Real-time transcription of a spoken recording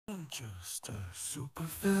just a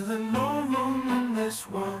supervillain. No room in this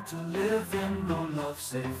world to live in, no love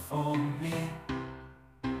safe for me.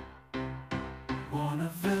 Want a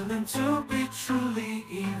villain to be truly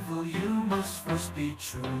evil, you must first be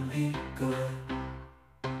truly good.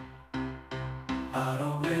 I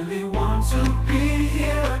don't really want to be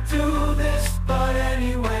here or do this, but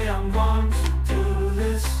anyway I'm going to do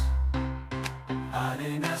this. I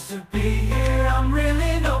didn't ask to be here, I'm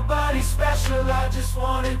really nobody special, I just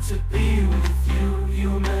wanted to be with you,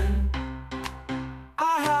 human.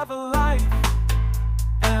 I have a life,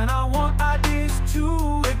 and I want ideas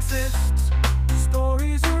to exist.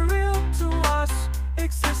 Stories are real to us,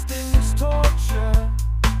 existing is torture.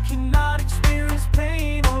 Cannot experience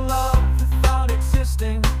pain or love without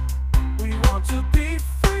existing. We want to be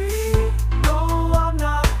free, no I'm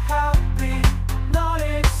not happy, not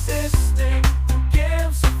existing. Who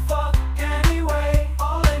gives a fuck anyway?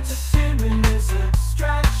 All entertainment is a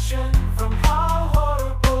distraction from how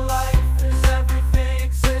horrible life is. Everything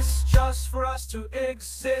exists just for us to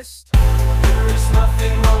exist. There is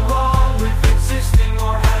nothing wrong with existing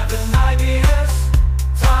or having ideas.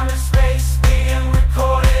 Time and space being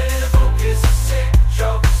recorded in a book is a sick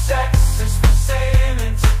joke. Sex is for same,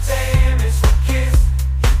 entertainment is for kids.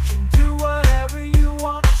 You can do whatever you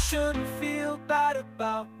want, you shouldn't feel bad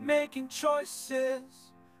about making choices.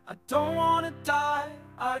 I don't wanna die,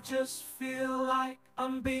 I just feel like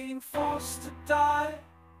I'm being forced to die.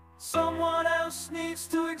 Someone else needs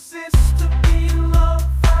to exist to be loved.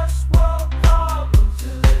 First world problems,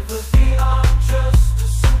 deliver the I'm just